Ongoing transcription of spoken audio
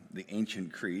the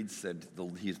ancient creeds said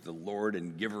he's the Lord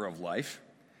and giver of life.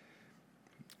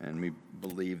 And we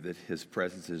believe that his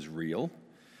presence is real.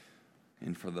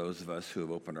 And for those of us who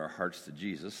have opened our hearts to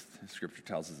Jesus, Scripture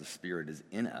tells us the Spirit is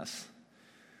in us.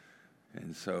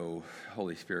 And so,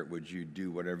 Holy Spirit, would you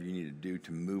do whatever you need to do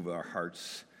to move our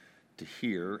hearts to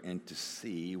hear and to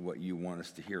see what you want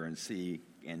us to hear and see,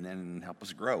 and then help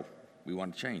us grow. We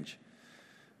want to change.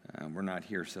 We're not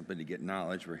here simply to get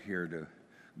knowledge. We're here to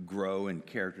grow in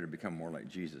character to become more like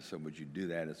Jesus. So would you do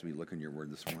that as we look in your word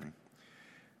this morning?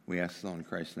 We ask this all in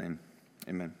Christ's name.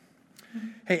 Amen.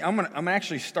 Hey, I'm gonna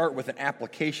actually start with an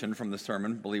application from the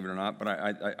sermon, believe it or not, but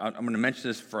I'm going to mention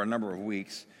this for a number of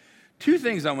weeks. Two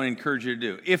things I want to encourage you to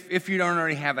do, if you don't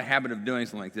already have a habit of doing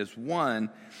something like this. One,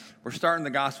 we're starting the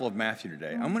Gospel of Matthew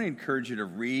today. I'm going to encourage you to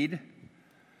read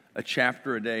a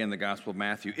chapter a day in the Gospel of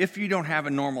Matthew, if you don't have a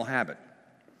normal habit.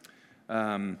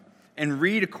 And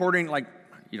read according, like,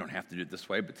 you don't have to do it this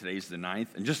way, but today's the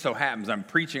 9th, and just so happens I'm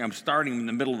starting in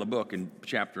the middle of the book in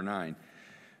chapter 9.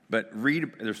 But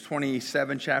read, there's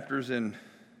 27 chapters in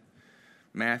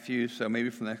Matthew, so maybe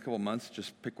for the next couple of months,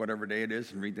 just pick whatever day it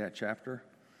is and read that chapter.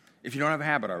 If you don't have a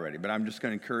habit already, but I'm just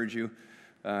going to encourage you.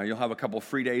 You'll have a couple of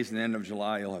free days in the end of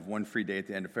July. You'll have one free day at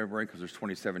the end of February because there's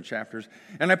 27 chapters.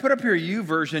 And I put up here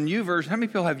YouVersion. YouVersion, how many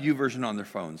people have YouVersion on their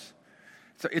phones?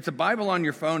 So it's a Bible on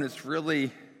your phone. It's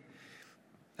really,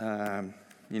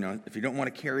 if you don't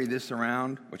want to carry this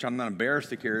around, which I'm not embarrassed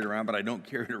to carry it around, but I don't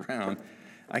carry it around,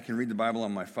 I can read the Bible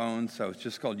on my phone. So it's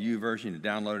just called YouVersion. You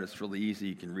download it. It's really easy.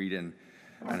 You can read in,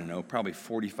 probably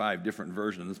 45 different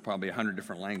versions, probably 100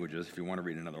 different languages if you want to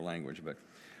read another language. But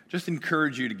just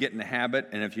encourage you to get in the habit.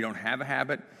 And if you don't have a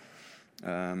habit,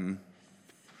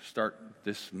 start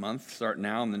this month. Start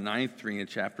now on the 9th, reading a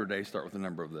chapter a day. Start with the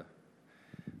number of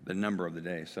the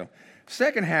day. So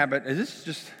second habit is this is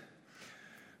just...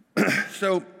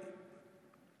 So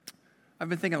I've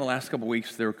been thinking the last couple of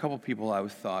weeks, there were a couple of people I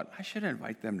always thought, I should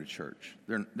invite them to church.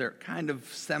 They're kind of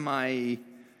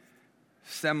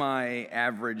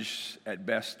semi-average at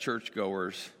best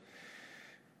churchgoers.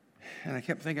 And I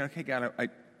kept thinking, okay, God,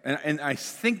 and I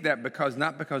think that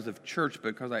not because of church,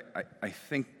 but because I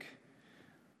think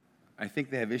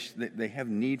they have issues, they have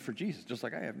need for Jesus, just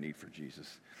like I have need for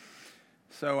Jesus.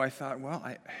 So I thought, well,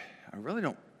 I really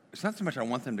don't. It's not so much I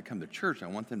want them to come to church. I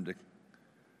want them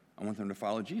to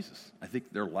follow Jesus. I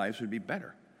think their lives would be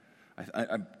better.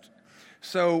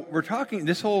 So we're talking.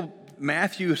 This whole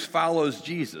Matthew follows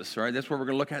Jesus, right? That's what we're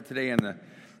going to look at today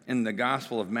in the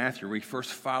Gospel of Matthew, where he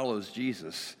first follows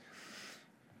Jesus.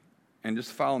 And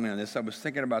just follow me on this. I was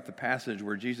thinking about the passage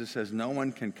where Jesus says, "No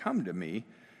one can come to me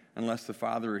unless the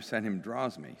Father who sent him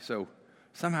draws me." So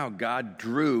somehow God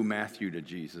drew Matthew to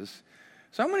Jesus.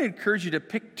 So I'm going to encourage you to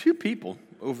pick two people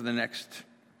over the next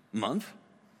month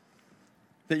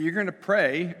that you're going to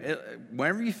pray,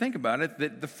 whenever you think about it,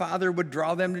 that the Father would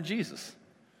draw them to Jesus.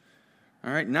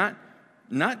 All right? Not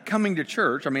coming to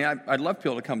church. I mean, I'd love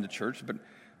people to come to church, but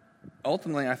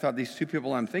ultimately I thought these two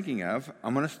people I'm thinking of,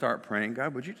 I'm going to start praying,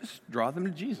 God, would you just draw them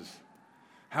to Jesus?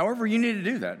 However you need to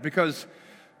do that, because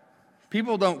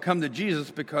people don't come to Jesus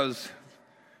because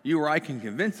you or I can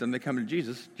convince them. They come to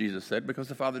Jesus, Jesus said, because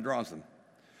the Father draws them.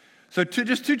 So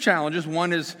just two challenges.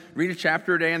 One is read a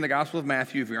chapter a day in the Gospel of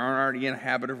Matthew if you aren't already in a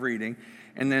habit of reading.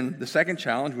 And then the second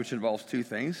challenge, which involves two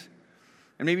things.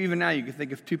 And maybe even now you can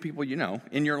think of two people you know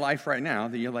in your life right now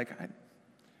that you're like,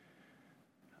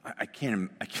 I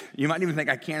can't, you might even think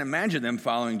I can't imagine them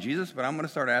following Jesus, but I'm going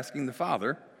to start asking the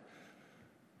Father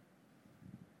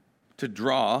to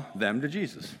draw them to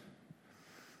Jesus.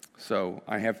 So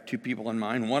I have two people in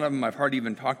mind. One of them I've hardly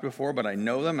even talked before, but I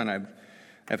know them and I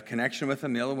have a connection with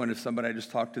them. The other one is somebody I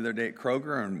just talked to the other day at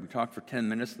Kroger, and we talked for 10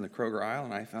 minutes in the Kroger aisle,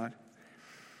 and I thought,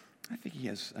 I think he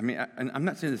has, and I'm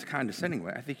not saying this condescending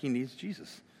way, I think he needs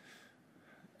Jesus.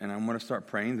 And I'm going to start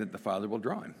praying that the Father will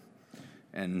draw him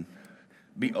and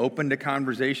be open to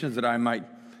conversations that I might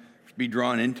be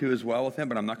drawn into as well with him,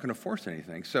 but I'm not going to force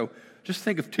anything. So just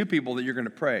think of two people that you're going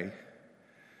to pray.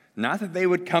 Not that they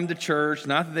would come to church,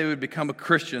 not that they would become a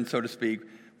Christian, so to speak,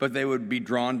 but they would be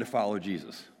drawn to follow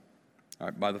Jesus. All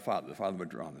right, by the Father. The Father would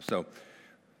draw them. So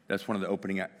that's one of the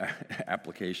opening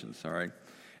applications, all right?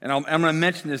 And I'm going to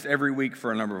mention this every week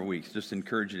for a number of weeks. Just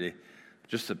encourage you to,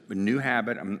 just a new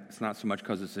habit. It's not so much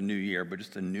because it's a new year, but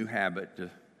just a new habit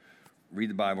to read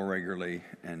the Bible regularly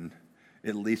and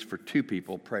at least for two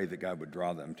people, pray that God would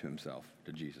draw them to himself,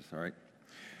 to Jesus, all right?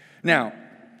 Now,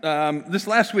 this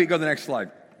last week, go to the next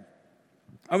slide.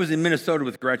 I was in Minnesota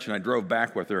with Gretchen. I drove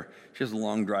back with her. She has a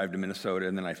long drive to Minnesota,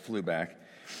 and then I flew back.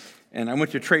 And I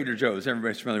went to Trader Joe's.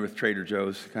 Everybody's familiar with Trader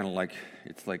Joe's. Kind of like,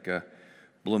 it's like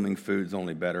Blooming Foods,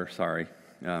 only better. Sorry.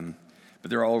 but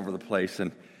they're all over the place.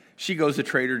 And she goes to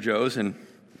Trader Joe's, and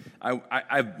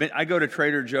I go to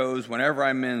Trader Joe's whenever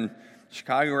I'm in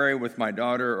Chicago area with my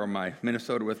daughter or my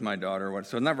Minnesota with my daughter,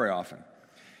 so not very often.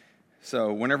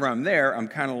 So whenever I'm there, I'm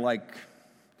kind of like,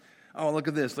 oh, look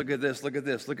at this, look at this, look at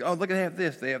this, look, oh, look, they have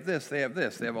this, they have this, they have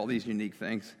this, they have all these unique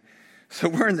things. So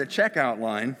we're in the checkout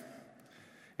line,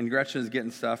 and Gretchen is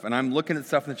getting stuff, and I'm looking at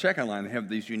stuff in the checkout line. They have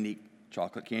these unique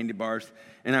chocolate candy bars,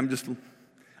 and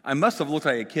I must have looked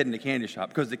like a kid in a candy shop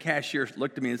because the cashier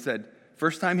looked at me and said,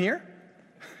 "First time here?"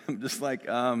 I'm just like,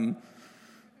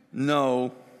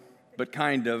 no, but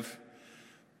kind of.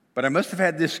 But I must have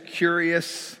had this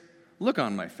curious look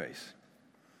on my face.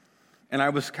 And I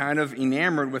was kind of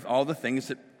enamored with all the things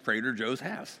that Trader Joe's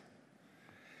has.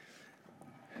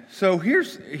 So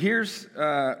here's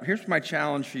my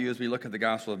challenge for you as we look at the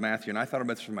Gospel of Matthew, and I thought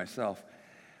about this for myself.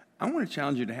 I want to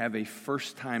challenge you to have a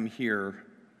first-time here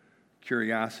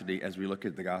curiosity as we look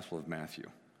at the Gospel of Matthew.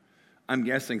 I'm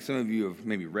guessing some of you have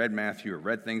maybe read Matthew or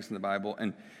read things in the Bible,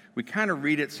 and we kind of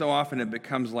read it so often it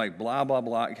becomes like blah, blah,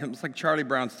 blah. It becomes like Charlie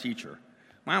Brown's teacher.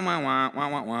 Wah, wah, wah, wah,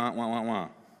 wah, wah, wah, wah, wah.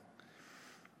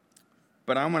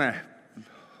 But I want to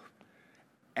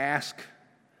ask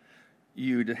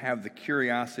you to have the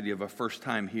curiosity of a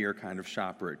first-time here kind of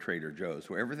shopper at Trader Joe's,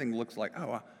 where everything looks like,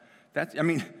 the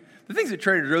things at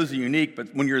Trader Joe's are unique,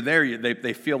 but when you're there,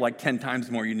 they feel like 10 times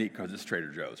more unique because it's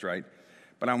Trader Joe's, right?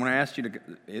 But I want to ask you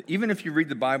to, even if you read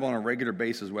the Bible on a regular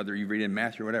basis, whether you read in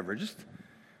Matthew or whatever, just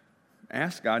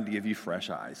ask God to give you fresh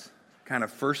eyes. Kind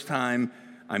of first time,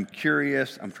 I'm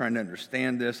curious, I'm trying to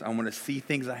understand this, I want to see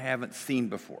things I haven't seen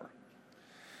before.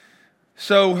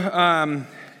 So,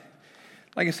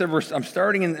 like I said, I'm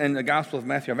starting in the Gospel of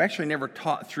Matthew. I've actually never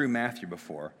taught through Matthew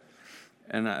before.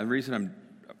 And the reason I'm,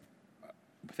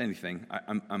 with anything,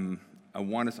 I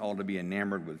want us all to be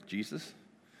enamored with Jesus.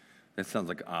 That sounds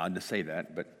like odd to say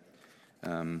that, but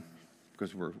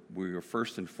because we're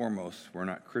first and foremost, we're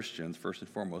not Christians. First and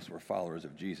foremost, we're followers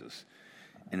of Jesus.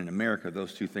 And in America,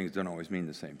 those two things don't always mean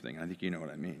the same thing. I think you know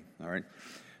what I mean, all right?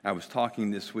 I was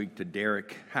talking this week to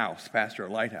Derek House, pastor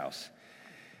at Lighthouse.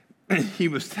 He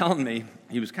was telling me,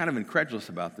 he was kind of incredulous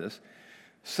about this.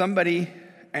 Somebody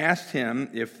asked him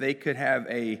if they could have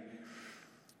a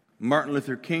Martin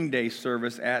Luther King Day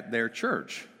service at their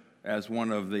church as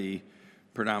one of the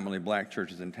predominantly black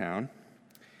churches in town.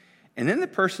 And then the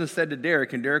person said to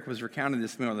Derek, and Derek was recounting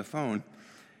this to me on the phone,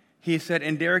 he said,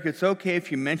 and Derek, it's okay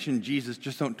if you mention Jesus,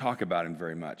 just don't talk about him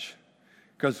very much,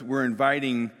 because we're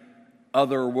inviting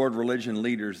other world religion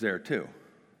leaders there too.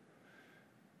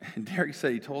 And Derek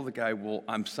said he told the guy, well,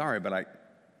 I'm sorry, but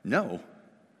no,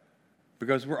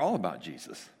 because we're all about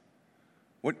Jesus.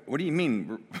 What do you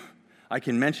mean? I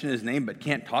can mention his name but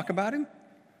can't talk about him?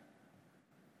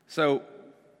 So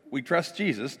we trust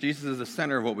Jesus. Jesus is the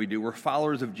center of what we do. We're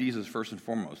followers of Jesus first and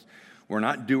foremost. We're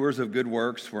not doers of good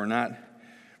works. We're not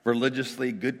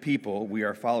religiously good people. We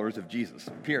are followers of Jesus,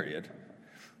 period.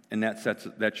 And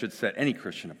that should set any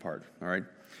Christian apart, all right?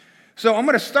 So I'm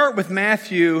going to start with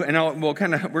Matthew, and we're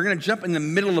going to jump in the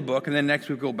middle of the book, and then next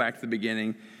week we'll go back to the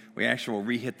beginning. We actually will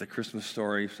re-hit the Christmas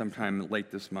story sometime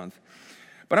late this month.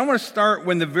 But I want to start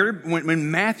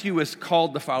when Matthew is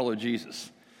called to follow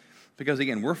Jesus. Because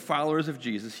again, we're followers of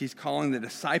Jesus. He's calling the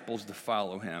disciples to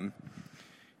follow him.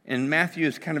 And Matthew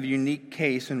is kind of a unique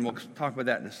case, and we'll talk about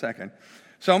that in a second.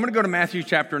 So I'm going to go to Matthew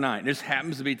chapter 9. It just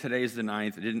happens to be today's the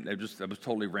 9th. It was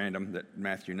totally random that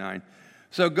Matthew 9.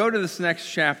 So go to this next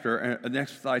chapter,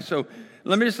 next slide. So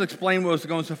let me just explain what was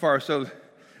going so far. So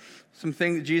some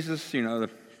things that Jesus, the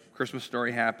Christmas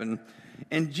story happened.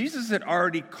 And Jesus had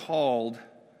already called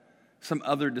some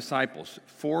other disciples,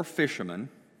 4 fishermen.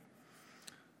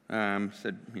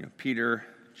 Said, Peter,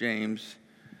 James,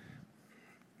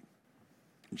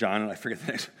 John, and I forget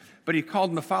the next. But he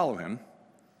called them to follow him.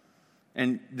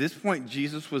 And at this point,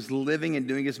 Jesus was living and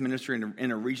doing his ministry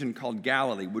in a region called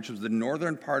Galilee, which was the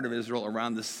northern part of Israel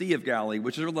around the Sea of Galilee,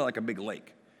 which is really like a big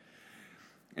lake.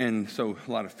 And so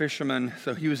a lot of fishermen.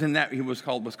 So he was in that, he was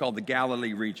called the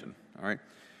Galilee region, all right?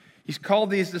 He's called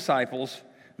these disciples.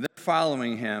 They're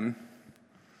following him.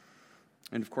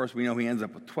 And of course, we know he ends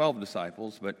up with 12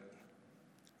 disciples, but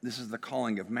this is the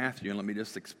calling of Matthew. And let me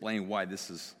just explain why this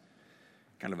is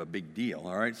kind of a big deal,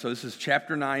 all right? So this is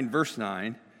chapter 9, verse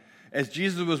 9. As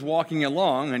Jesus was walking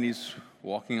along, and he's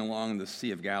walking along the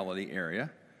Sea of Galilee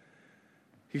area,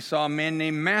 he saw a man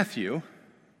named Matthew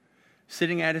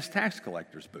sitting at his tax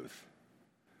collector's booth.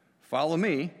 Follow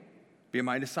me, be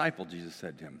my disciple, Jesus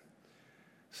said to him.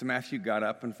 So Matthew got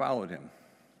up and followed him.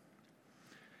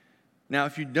 Now,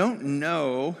 if you don't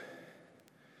know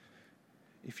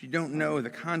the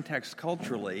context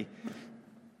culturally,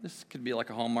 this could be like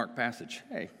a Hallmark passage.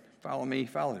 Hey, Follow me,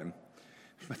 follow him.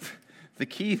 But the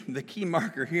key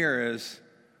marker here is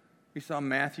we saw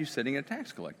Matthew sitting in a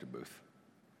tax collector booth.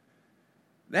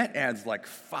 That adds like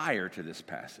fire to this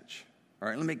passage. All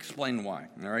right, let me explain why.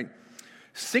 All right,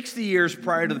 60 years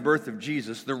prior to the birth of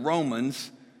Jesus, the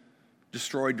Romans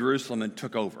destroyed Jerusalem and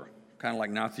took over, kind of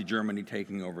like Nazi Germany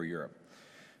taking over Europe.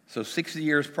 So 60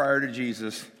 years prior to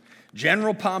Jesus,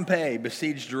 General Pompey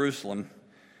besieged Jerusalem.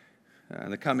 In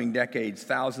the coming decades,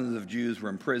 thousands of Jews were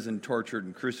imprisoned, tortured,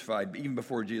 and crucified even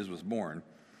before Jesus was born.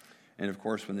 And of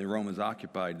course, when the Romans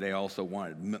occupied, they also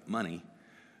wanted money.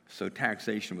 So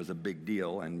taxation was a big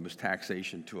deal, and was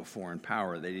taxation to a foreign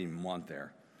power they didn't even want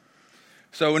there.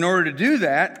 So in order to do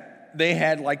that, they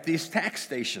had like these tax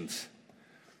stations.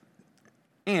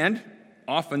 And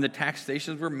often the tax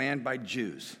stations were manned by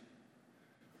Jews.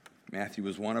 Matthew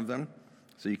was one of them.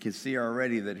 So you can see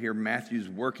already that here Matthew's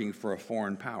working for a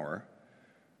foreign power.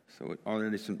 So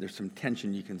already there's some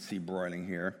tension you can see broiling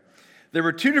here. There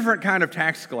were two different kind of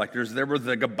tax collectors. There were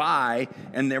the Gabai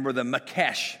and there were the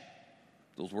Makesh.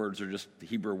 Those words are just the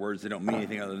Hebrew words. They don't mean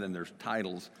anything other than their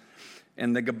titles.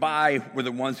 And the Gabai were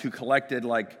the ones who collected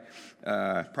like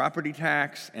property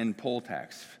tax and poll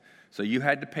tax. So you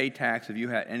had to pay tax if you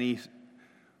had any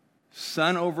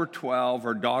son over 12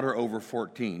 or daughter over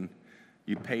 14.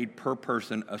 You paid per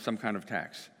person some kind of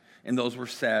tax. And those were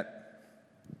set,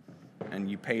 and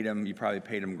you probably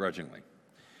paid them grudgingly.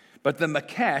 But the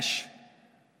Makesh,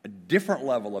 a different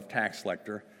level of tax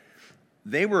collector,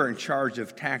 they were in charge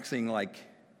of taxing like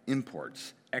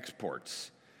imports,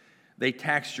 exports. They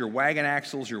taxed your wagon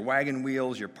axles, your wagon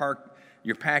wheels, your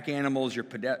pack animals, your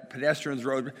pedestrians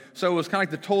road. So it was kind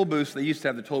of like the toll booths. They used to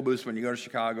have the toll booths when you go to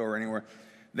Chicago or anywhere.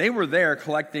 They were there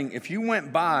collecting. If you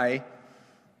went by,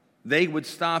 they would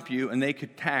stop you and they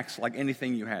could tax like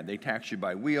anything you had. They taxed you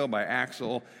by wheel, by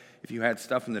axle, if you had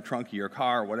stuff in the trunk of your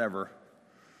car, whatever.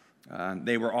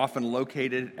 They were often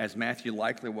located, as Matthew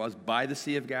likely was, by the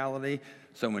Sea of Galilee.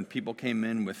 So when people came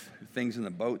in with things in the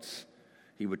boats,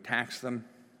 he would tax them.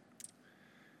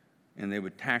 And they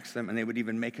would tax them, and they would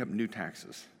even make up new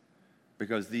taxes.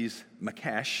 Because these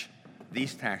Makesh,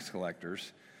 these tax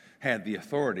collectors, had the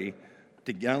authority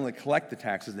to not only collect the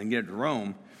taxes and get it to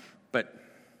Rome, but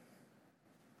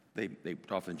they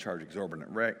often charge exorbitant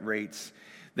rates.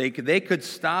 They could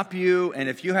stop you, and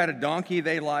if you had a donkey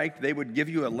they liked, they would give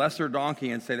you a lesser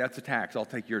donkey and say, that's a tax, I'll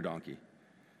take your donkey.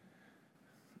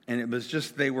 And it was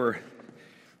just, they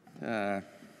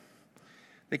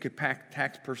could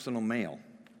tax personal mail.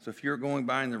 So if you're going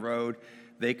by on the road,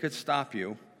 they could stop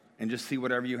you and just see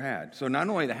whatever you had. So not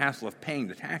only the hassle of paying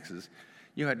the taxes,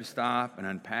 you had to stop and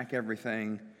unpack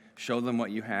everything, show them what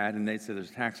you had, and they'd say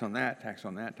there's a tax on that, tax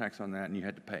on that, tax on that, and you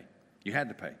had to pay. You had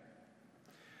to pay.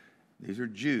 These are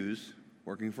Jews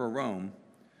working for Rome,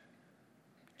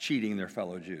 cheating their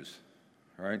fellow Jews,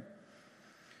 all right?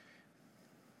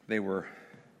 They were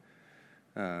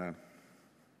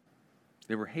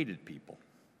hated people.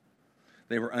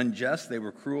 They were unjust, they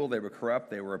were cruel, they were corrupt,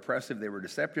 they were oppressive, they were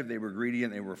deceptive, they were greedy,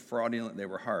 and they were fraudulent, they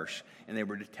were harsh, and they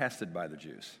were detested by the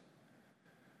Jews.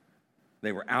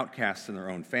 They were outcasts in their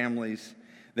own families.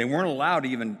 They weren't allowed to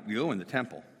even go in the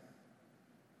temple.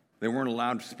 They weren't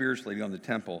allowed spiritually to go in the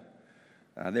temple.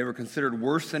 They were considered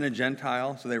worse than a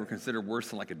Gentile, so they were considered worse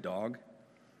than like a dog.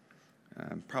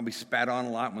 Probably spat on a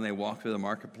lot when they walked through the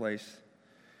marketplace.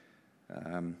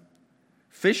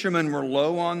 Fishermen were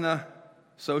low on the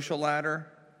social ladder,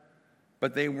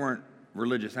 but they weren't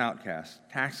religious outcasts.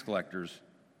 Tax collectors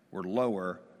were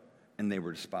lower, and they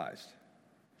were despised.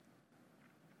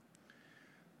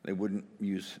 They wouldn't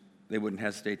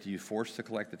hesitate to use force to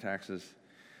collect the taxes.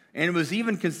 And it was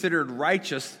even considered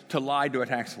righteous to lie to a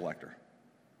tax collector.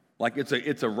 Like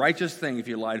it's a righteous thing if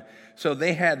you lied. So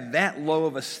they had that low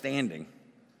of a standing.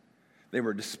 They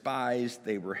were despised,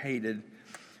 they were hated.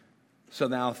 So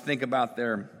now think about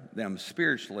them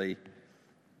spiritually.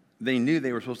 They knew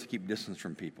they were supposed to keep distance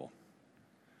from people.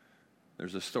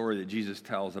 There's a story that Jesus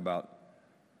tells about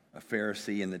a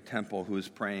Pharisee in the temple who was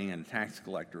praying and a tax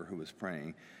collector who was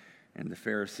praying. And the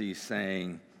Pharisee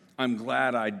saying, I'm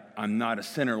glad I'm not a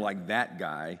sinner like that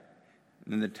guy.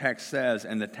 And then the text says,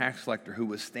 and the tax collector who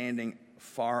was standing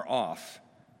far off,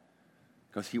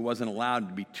 because he wasn't allowed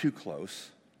to be too close.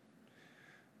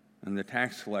 And the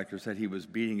tax collector said he was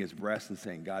beating his breast and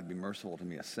saying, God, be merciful to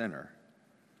me, a sinner.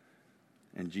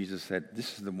 And Jesus said,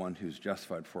 this is the one who's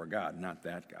justified before God, not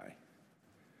that guy.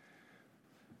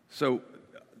 So,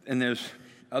 and there's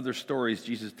other stories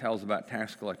Jesus tells about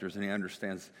tax collectors, and he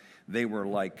understands they were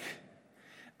like,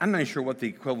 I'm not sure what the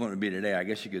equivalent would be today. I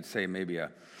guess you could say maybe a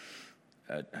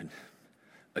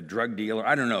drug dealer.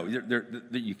 I don't know.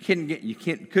 You couldn't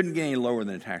get any lower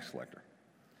than a tax collector.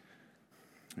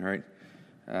 All right?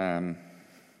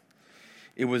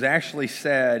 It was actually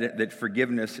said that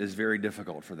forgiveness is very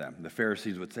difficult for them. The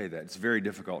Pharisees would say that. It's very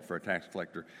difficult for a tax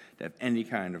collector to have any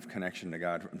kind of connection to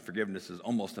God, and forgiveness is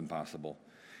almost impossible.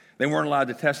 They weren't allowed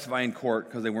to testify in court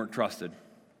because they weren't trusted.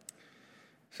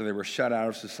 So they were shut out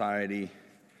of society,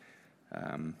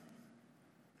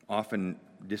 often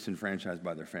disenfranchised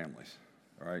by their families.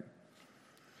 All right?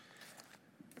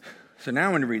 So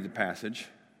now when you read the passage,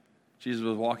 Jesus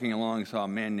was walking along and saw a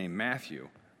man named Matthew,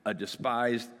 a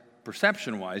despised,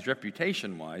 perception-wise,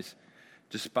 reputation-wise,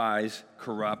 despised,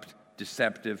 corrupt,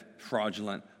 deceptive,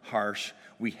 fraudulent, harsh.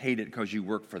 We hate it because you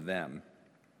work for them.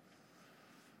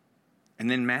 And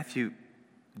then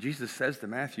Jesus says to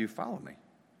Matthew, follow me.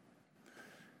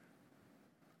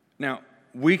 Now,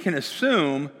 we can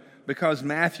assume, because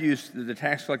Matthew's, the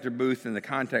tax collector booth in the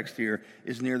context here,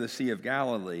 is near the Sea of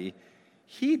Galilee,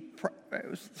 it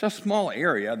was a small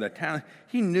area, the town,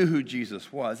 he knew who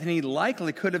Jesus was, and he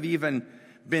likely could have even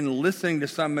been listening to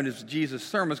some of Jesus'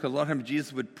 sermons, because a lot of times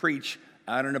Jesus would preach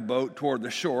out in a boat toward the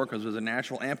shore, because it was a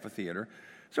natural amphitheater.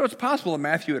 So it's possible that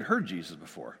Matthew had heard Jesus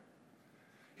before.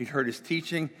 He'd heard his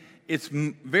teaching. It's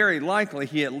very likely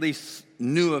he at least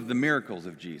knew of the miracles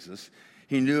of Jesus.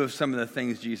 He knew of some of the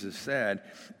things Jesus said.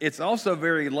 It's also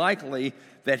very likely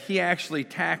that he actually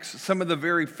taxed some of the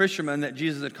very fishermen that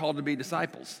Jesus had called to be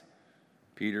disciples.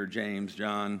 Peter, James,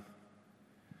 John.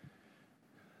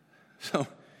 So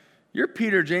you're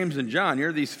Peter, James, and John.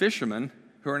 You're these fishermen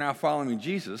who are now following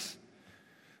Jesus,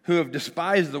 who have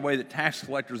despised the way that tax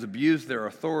collectors abuse their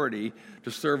authority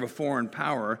to serve a foreign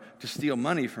power to steal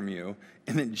money from you.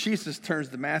 And then Jesus turns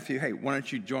to Matthew, hey, why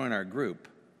don't you join our group?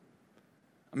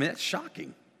 I mean, that's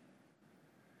shocking.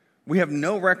 We have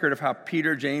no record of how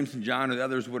Peter, James, and John, or the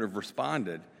others would have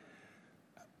responded.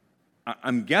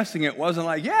 I'm guessing it wasn't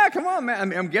like, yeah, come on, man. I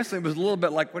mean, I'm guessing it was a little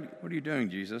bit like, what are you doing,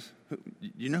 Jesus?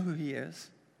 You know who he is?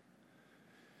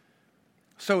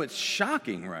 So it's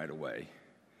shocking right away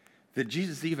that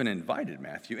Jesus even invited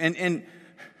Matthew. And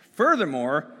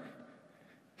furthermore,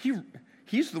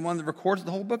 he's the one that records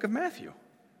the whole book of Matthew.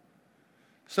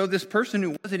 So this person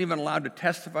who wasn't even allowed to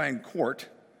testify in court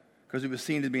because he was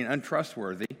seen as being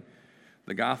untrustworthy,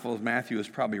 the Gospel of Matthew was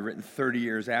probably written 30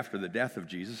 years after the death of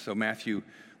Jesus, so Matthew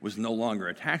was no longer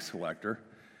a tax collector.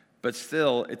 But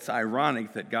still, it's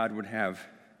ironic that God would have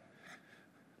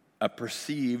a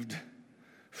perceived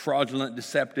fraudulent,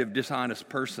 deceptive, dishonest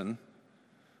person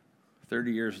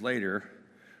 30 years later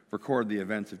record the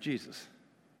events of Jesus.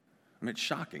 I mean, it's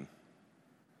shocking.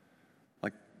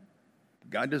 Like,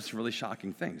 God does really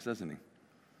shocking things, doesn't he?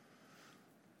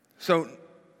 So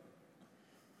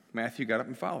Matthew got up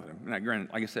and followed him. Now,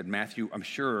 granted, like I said, Matthew, I'm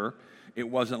sure it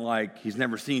wasn't like he's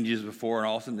never seen Jesus before and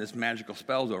all of a sudden this magical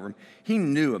spell's over him. He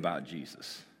knew about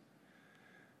Jesus.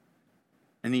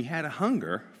 And he had a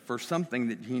hunger for something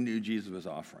that he knew Jesus was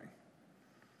offering.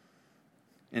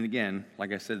 And again,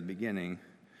 like I said at the beginning,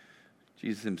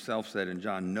 Jesus himself said in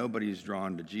John, nobody's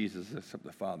drawn to Jesus except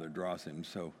the Father draws him.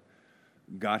 So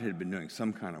God had been doing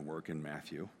some kind of work in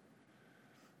Matthew.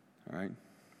 All right?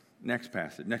 Next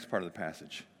part of the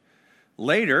passage.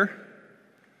 Later,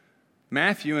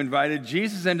 Matthew invited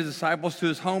Jesus and his disciples to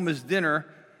his home as dinner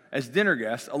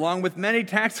guests, along with many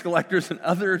tax collectors and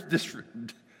other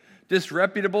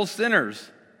disreputable sinners.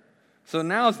 So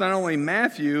now it's not only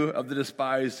Matthew of the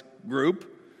despised group,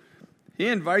 he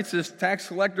invites his tax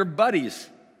collector buddies,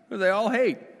 who they all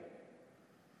hate.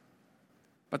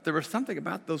 But there was something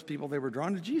about those people, they were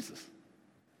drawn to Jesus.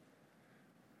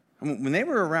 When they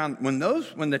were around, when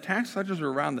the tax collectors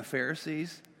were around the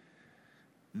Pharisees,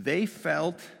 they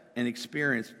felt and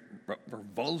experienced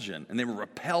revulsion, and they were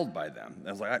repelled by them.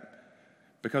 That's like,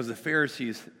 because the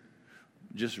Pharisees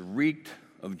just reeked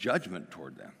of judgment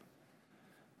toward them.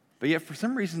 But yet, for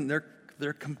some reason,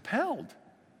 they're compelled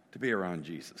to be around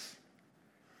Jesus.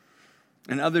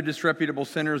 And other disreputable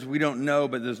sinners, we don't know,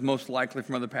 but there's most likely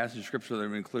from other passages of Scripture that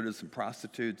have included some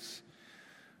prostitutes.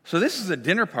 So this is a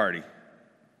dinner party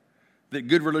that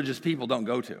good religious people don't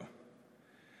go to.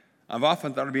 I've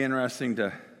often thought it'd be interesting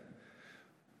to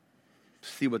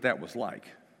see what that was like.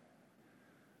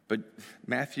 But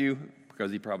Matthew,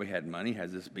 because he probably had money,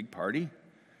 has this big party.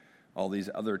 All these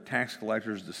other tax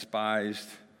collectors, despised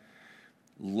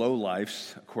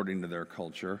lowlifes, according to their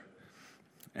culture,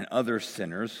 and other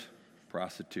sinners,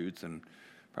 prostitutes, and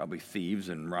probably thieves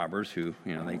and robbers who,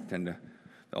 they tend to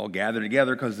all gather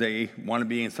together because they want to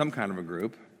be in some kind of a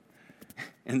group.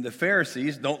 And the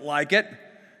Pharisees don't like it.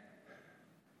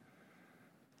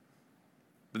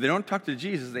 But they don't talk to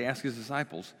Jesus. They ask his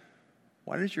disciples,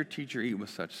 why does your teacher eat with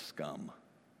such scum?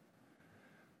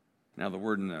 Now, the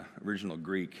word in the original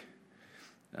Greek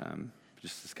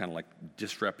just as kind of like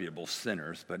disreputable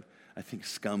sinners, but I think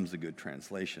scum's a good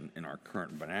translation in our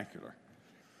current vernacular.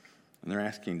 And they're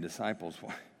asking disciples,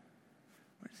 why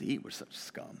does he eat with such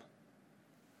scum?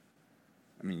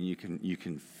 I mean, you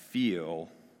can feel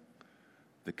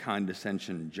the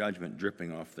condescension and judgment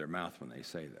dripping off their mouth when they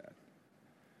say that.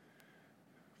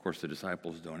 Of course, the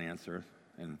disciples don't answer.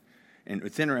 And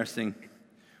it's interesting,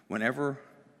 whenever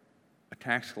a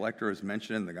tax collector is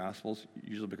mentioned in the Gospels,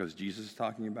 usually because Jesus is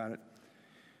talking about it,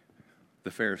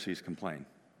 the Pharisees complain.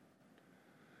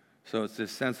 So it's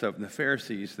this sense of the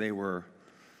Pharisees, they were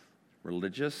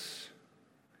religious.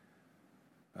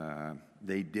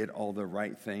 They did all the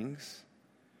right things.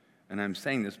 And I'm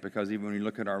saying this because even when we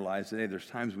look at our lives today, there's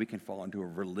times we can fall into a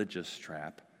religious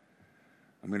trap.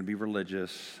 I'm going to be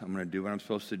religious. I'm going to do what I'm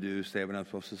supposed to do, say what I'm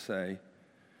supposed to say.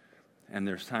 And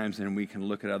there's times when we can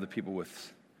look at other people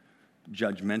with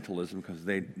judgmentalism because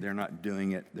they're not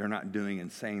doing it. They're not doing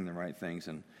and saying the right things,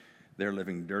 and they're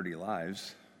living dirty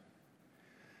lives.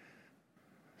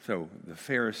 So the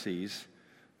Pharisees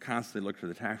constantly looked to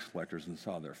the tax collectors and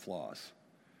saw their flaws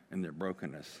and their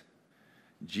brokenness.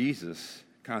 Jesus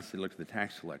constantly looked at the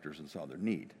tax collectors and saw their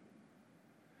need.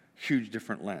 Huge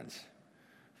different lens.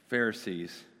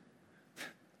 Pharisees,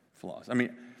 flaws. I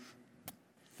mean,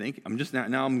 I'm going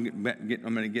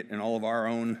to get in all of our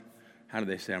own, how do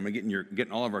they say? I'm going to get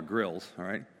in all of our grills, all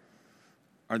right?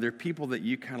 Are there people that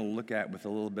you kind of look at with a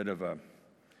little bit of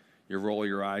you roll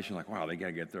your eyes, you're like, wow, they got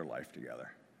to get their life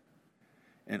together.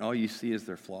 And all you see is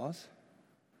their flaws?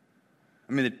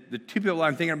 I mean, the two people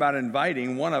I'm thinking about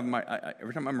inviting, one of them,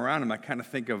 every time I'm around him, I kind of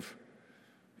think of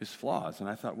his flaws. And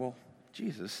I thought, well,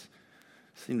 Jesus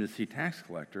seemed to see tax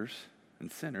collectors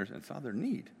and sinners and saw their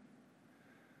need.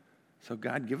 So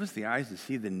God, give us the eyes to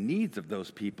see the needs of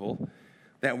those people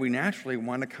that we naturally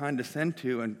want to condescend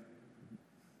to and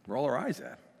roll our eyes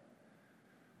at.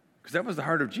 Because that was the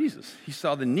heart of Jesus. He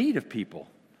saw the need of people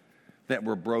that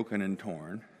were broken and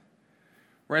torn.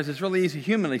 Whereas it's really easy,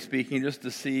 humanly speaking, just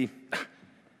to see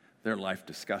their life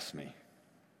disgusts me.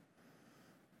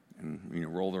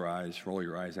 And roll your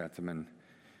eyes at them.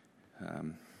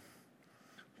 And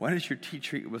why does your tea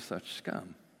treat with such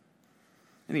scum?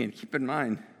 And again, keep in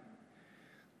mind,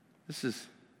 it's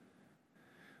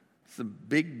a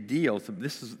big deal. So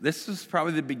this is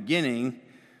probably the beginning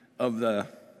of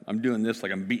I'm doing this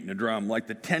like I'm beating a drum, like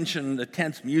the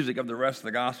tense music of the rest of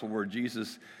the gospel where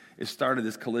Jesus has started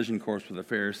this collision course with the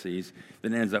Pharisees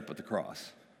that ends up at the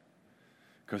cross.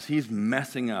 Because he's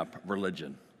messing up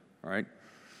religion, all right?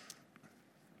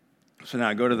 So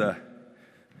now go to the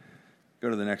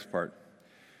next part.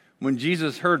 When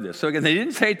Jesus heard this, so again, they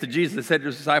didn't say it to Jesus, they said to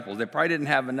his disciples. They probably didn't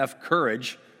have enough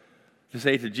courage to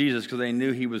say it to Jesus because they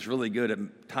knew he was really good at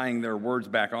tying their words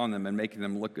back on them and making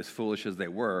them look as foolish as they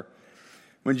were.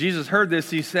 When Jesus heard this,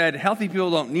 he said, healthy people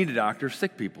don't need a doctor,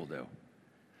 sick people do.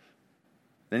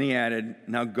 Then he added,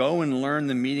 now go and learn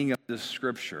the meaning of this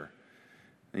scripture.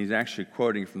 And he's actually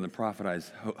quoting from the prophet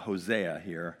Hosea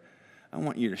here. I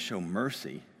want you to show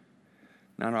mercy,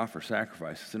 not offer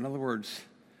sacrifices. In other words,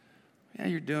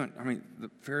 the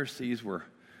Pharisees were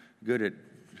good at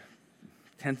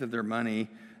a tenth of their money,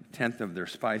 a tenth of their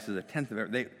spices, a tenth of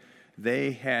everything.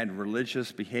 They had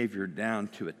religious behavior down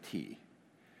to a T.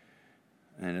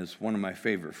 And as one of my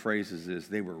favorite phrases is,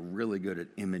 they were really good at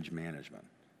image management,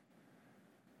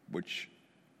 which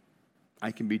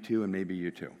I can be too, and maybe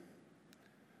you too.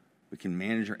 We can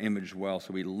manage our image well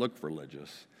so we look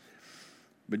religious.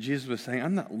 But Jesus was saying,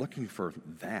 I'm not looking for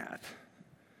that.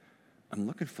 I'm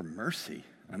looking for mercy.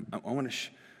 I want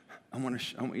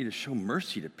you to show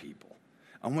mercy to people.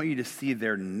 I want you to see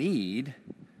their need,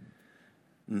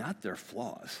 not their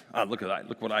flaws. Look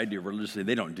what I do religiously.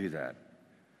 They don't do that.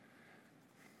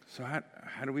 So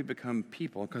how do we become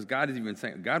people? Because God is even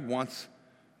saying, God wants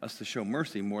us to show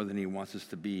mercy more than he wants us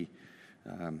to be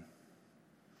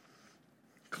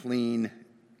clean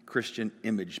Christian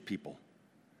image people.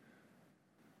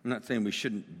 I'm not saying we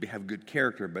shouldn't have good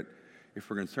character, but if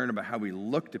we're concerned about how we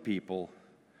look to people,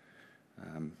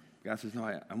 God says, no,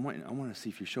 I want to see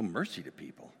if you show mercy to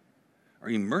people. Are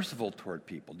you merciful toward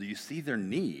people? Do you see their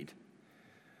need?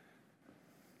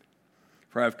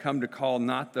 For I've come to call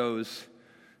not those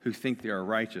who think they are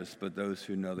righteous, but those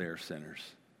who know they are sinners.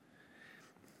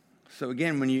 So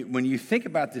again, when you think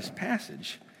about this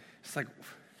passage, it's like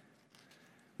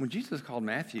when Jesus called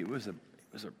Matthew, it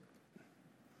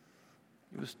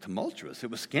was tumultuous. It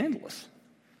was scandalous.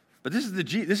 But this is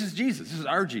Jesus. This is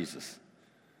our Jesus.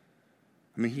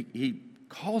 I mean, he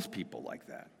calls people like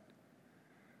that.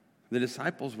 The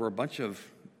disciples were a bunch of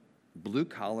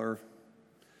blue-collar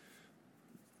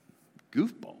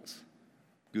goofballs.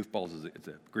 Goofballs it's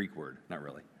a Greek word, not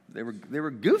really. They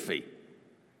were goofy,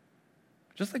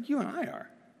 just like you and I are.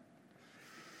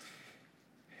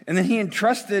 And then he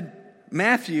entrusted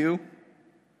Matthew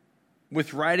with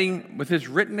his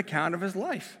written account of his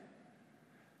life.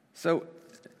 So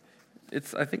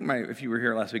I think if you were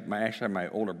here last week, I actually had my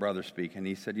older brother speak, and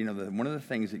he said, one of the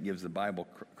things that gives the Bible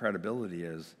credibility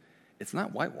is it's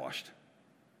not whitewashed.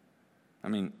 I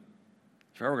mean,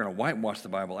 if I were going to whitewash the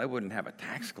Bible, I wouldn't have a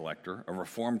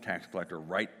reformed tax collector,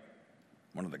 write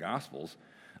one of the Gospels.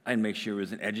 I'd make sure he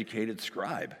was an educated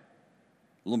scribe.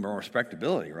 A little more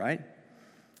respectability, right?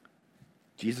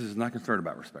 Jesus is not concerned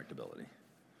about respectability.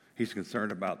 He's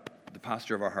concerned about the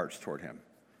posture of our hearts toward him.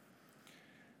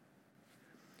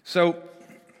 So,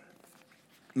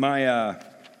 my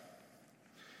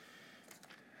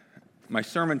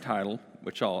sermon title,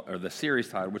 or the series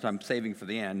title, which I'm saving for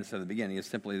the end instead of the beginning, is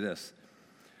simply this: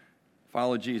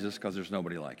 follow Jesus because there's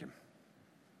nobody like him.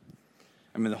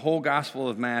 I mean, the whole Gospel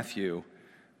of Matthew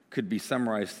could be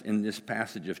summarized in this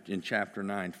passage in chapter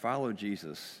 9. Follow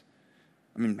Jesus.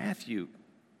 I mean, Matthew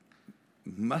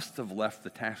must have left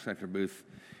the tax collector booth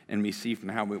and we see from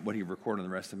what he recorded in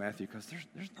the rest of Matthew, because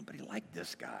there's nobody like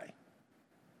this guy.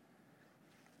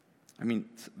 I mean,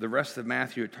 the rest of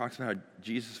Matthew, it talks about how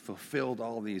Jesus fulfilled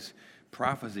all these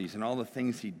prophecies and all the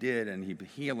things he did, and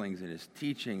healings and his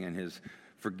teaching and his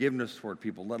forgiveness toward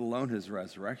people, let alone his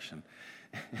resurrection.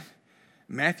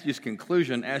 Matthew's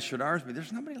conclusion, as should ours be,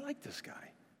 there's nobody like this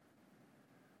guy.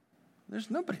 There's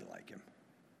nobody like him.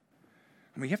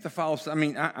 I mean, you have to follow. I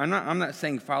mean, I'm not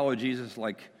saying follow Jesus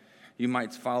like you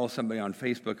might follow somebody on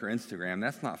Facebook or Instagram.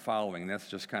 That's not following. That's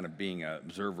just kind of being an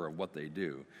observer of what they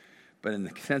do. But in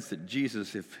the sense that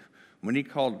Jesus, when he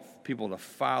called people to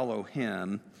follow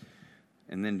him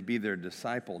and then to be their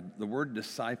disciple, the word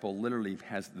disciple literally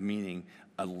has the meaning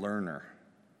a learner.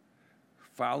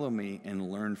 Follow me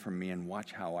and learn from me and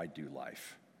watch how I do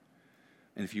life.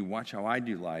 And if you watch how I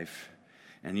do life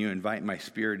and you invite my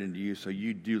Spirit into you so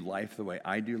you do life the way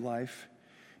I do life,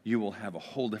 you will have a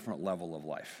whole different level of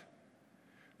life.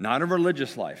 Not a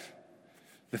religious life.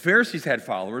 The Pharisees had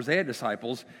followers, they had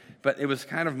disciples, but it was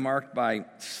kind of marked by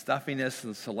stuffiness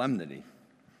and solemnity.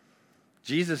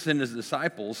 Jesus and his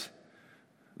disciples,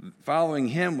 following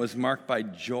him was marked by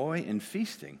joy and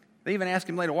feasting. They even asked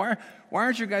him later, why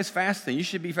aren't you guys fasting? You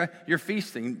should be you're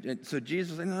feasting. And so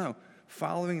Jesus said, no,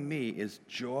 following me is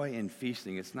joy and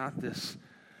feasting. It's not this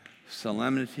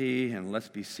solemnity and let's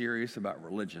be serious about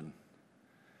religion.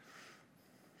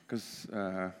 Because,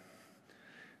 and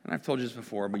I've told you this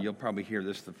before, but you'll probably hear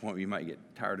this to the point where you might get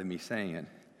tired of me saying it.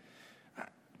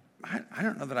 I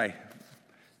don't know that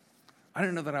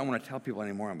I want to tell people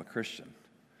anymore I'm a Christian,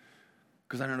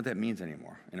 because I don't know what that means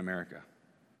anymore in America.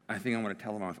 I think I want to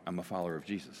tell them I'm a follower of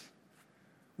Jesus,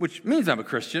 which means I'm a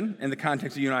Christian. In the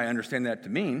context of you and I understand that to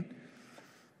mean.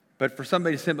 But for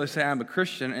somebody to simply say I'm a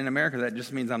Christian in America, that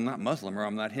just means I'm not Muslim or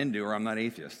I'm not Hindu or I'm not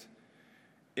atheist.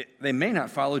 They may not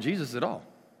follow Jesus at all.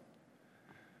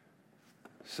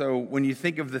 So when you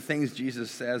think of the things Jesus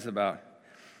says about,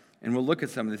 and we'll look at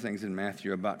some of the things in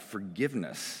Matthew about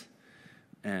forgiveness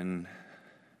and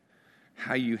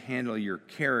how you handle your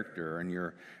character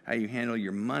and how you handle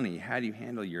your money, how do you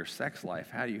handle your sex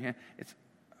life,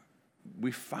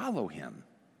 we follow him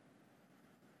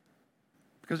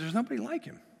because there's nobody like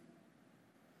him.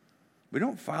 We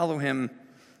don't follow him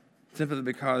simply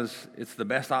because it's the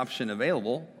best option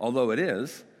available, although it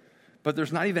is, but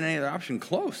there's not even any other option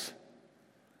close.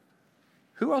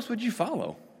 Who else would you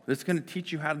follow that's going to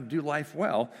teach you how to do life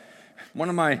well? One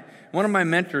of my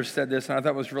mentors said this, and I thought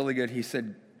it was really good. He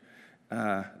said,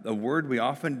 the word we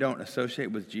often don't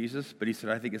associate with Jesus, but he said,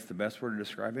 I think it's the best word to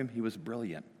describe him. He was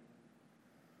brilliant.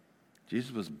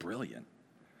 Jesus was brilliant.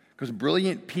 Because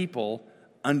brilliant people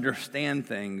understand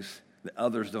things that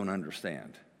others don't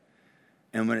understand.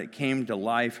 And when it came to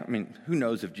life, I mean, who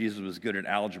knows if Jesus was good at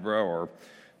algebra or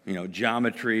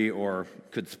geometry or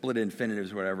could split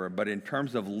infinitives or whatever, but in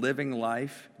terms of living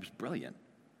life, he was brilliant.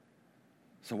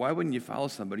 So why wouldn't you follow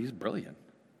somebody who's brilliant?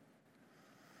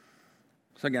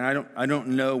 So again, I don't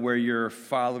know where your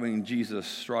following Jesus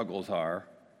struggles are.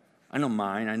 I know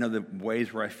mine. I know the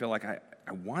ways where I feel like I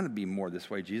want to be more this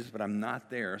way, Jesus, but I'm not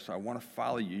there, so I want to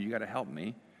follow you. You got to help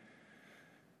me.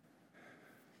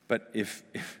 But if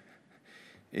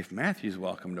Matthew's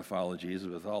welcome to follow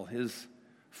Jesus with all his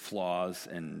flaws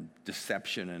and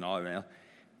deception and all of that,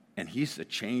 and he's a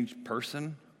changed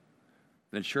person,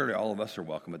 then surely all of us are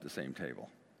welcome at the same table,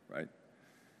 right?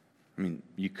 I mean,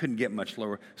 you couldn't get much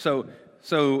lower. So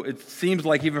it seems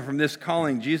like even from this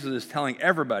calling, Jesus is telling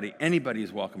everybody, anybody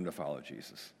is welcome to follow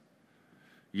Jesus.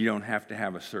 You don't have to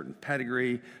have a certain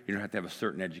pedigree. You don't have to have a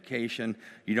certain education.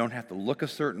 You don't have to look a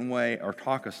certain way or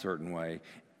talk a certain way.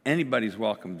 Anybody's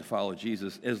welcome to follow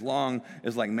Jesus as long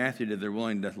as, like Matthew did, they're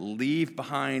willing to leave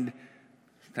behind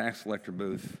the tax collector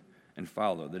booth and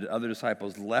follow. The other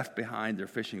disciples left behind their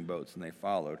fishing boats and they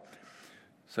followed.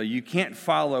 So you can't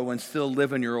follow and still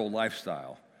live in your old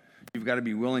lifestyle. You've got to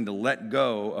be willing to let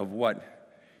go of what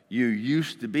you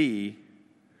used to be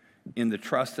in the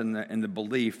trust and the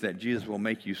belief that Jesus will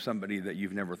make you somebody that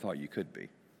you've never thought you could be.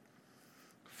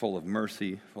 Full of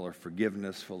mercy, full of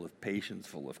forgiveness, full of patience,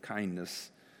 full of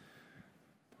kindness,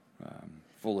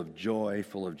 full of joy,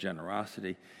 full of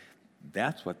generosity.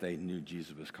 That's what they knew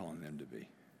Jesus was calling them to be.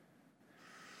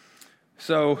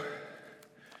 So,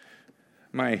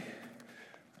 my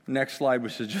next slide,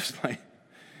 which is just my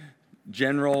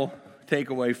general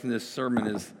takeaway from this sermon,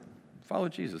 is follow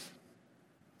Jesus.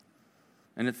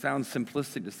 And it sounds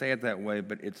simplistic to say it that way,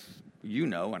 but it's, you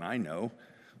know, and I know,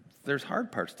 there's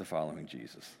hard parts to following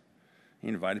Jesus. He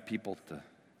invited people to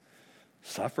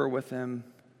suffer with him.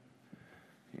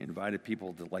 He invited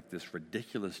people to like this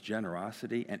ridiculous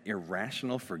generosity and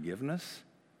irrational forgiveness.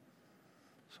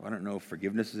 So I don't know if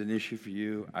forgiveness is an issue for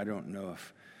you. I don't know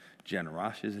if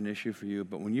generosity is an issue for you.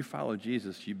 But when you follow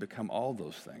Jesus, you become all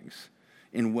those things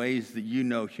in ways that you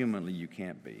know humanly you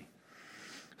can't be.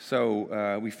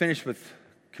 So we finish with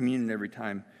communion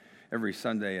every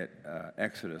Sunday at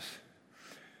Exodus.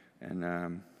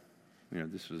 And,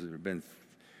 this was been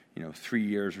 3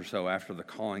 years or so after the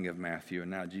calling of Matthew,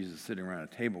 and now Jesus is sitting around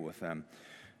a table with them.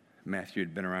 Matthew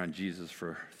had been around Jesus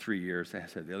for 3 years,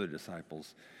 as had the other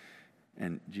disciples.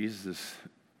 And Jesus is,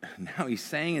 now he's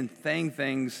saying and saying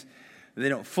things they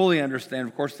don't fully understand.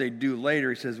 Of course, they do later.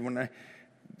 He says, when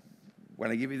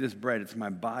I give you this bread, it's my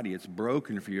body. It's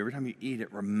broken for you. Every time you eat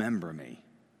it, remember me.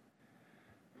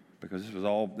 Because this was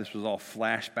all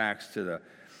flashbacks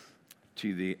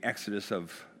to the exodus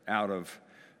out of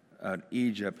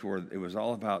Egypt, where it was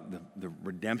all about the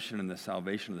redemption and the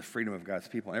salvation, the freedom of God's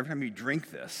people. And every time you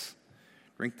drink this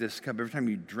cup, every time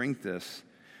you drink this,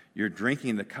 you're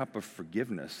drinking the cup of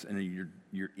forgiveness, and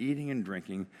you're eating and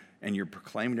drinking, and you're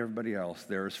proclaiming to everybody else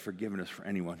there is forgiveness for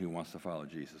anyone who wants to follow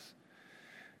Jesus.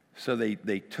 So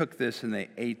they took this and they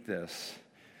ate this.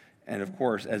 And of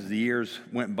course, as the years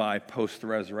went by post the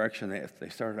resurrection, they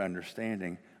started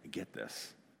understanding, I get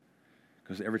this.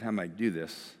 Because every time I do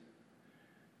this,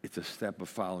 it's a step of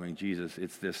following Jesus.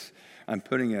 It's this, I'm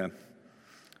putting a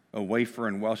wafer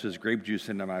and Welch's grape juice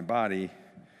into my body,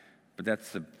 but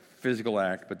that's the physical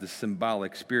act, but the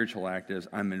symbolic spiritual act is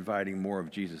I'm inviting more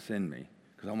of Jesus in me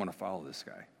because I want to follow this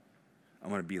guy. I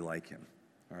want to be like him,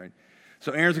 all right?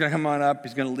 So Aaron's going to come on up.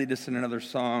 He's going to lead us in another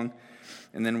song,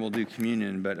 and then we'll do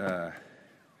communion. But I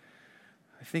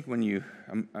think when you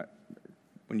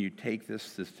take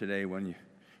this today, when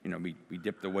we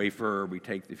dip the wafer, or we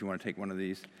take, if you want to take one of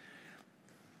these,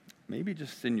 maybe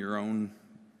just in your own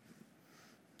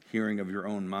hearing of your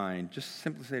own mind, just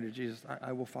simply say to Jesus,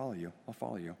 I will follow you. I'll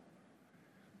follow you.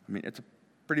 I mean, it's a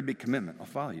pretty big commitment. I'll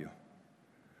follow you.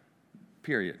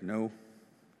 Period. No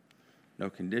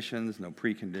conditions, no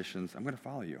preconditions. I'm going to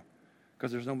follow you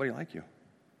because there's nobody like you.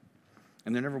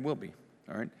 And there never will be.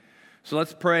 All right? So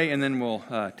let's pray, and then we'll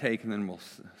take, and then we'll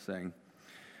sing.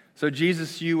 So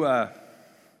Jesus, the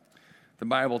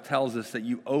Bible tells us that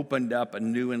you opened up a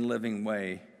new and living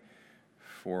way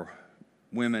for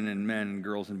women and men and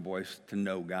girls and boys to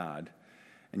know God.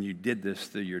 And you did this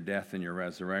through your death and your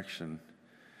resurrection.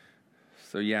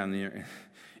 So yeah,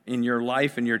 in your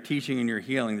life and your teaching and your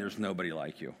healing, there's nobody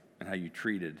like you and how you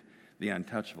treated the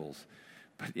untouchables.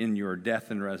 But in your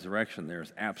death and resurrection,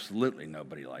 there's absolutely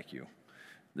nobody like you.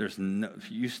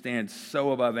 You stand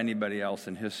so above anybody else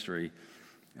in history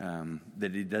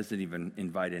that it doesn't even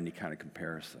invite any kind of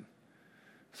comparison.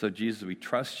 So Jesus, we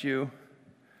trust you,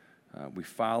 we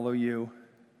follow you,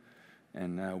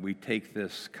 and we take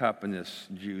this cup and this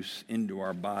juice into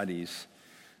our bodies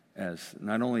as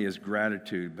not only as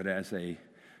gratitude, but as a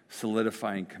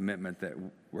solidifying commitment that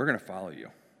we're going to follow you.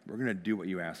 We're going to do what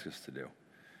you ask us to do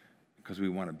because we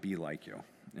want to be like you.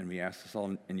 And we ask this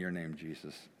all in your name,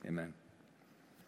 Jesus. Amen.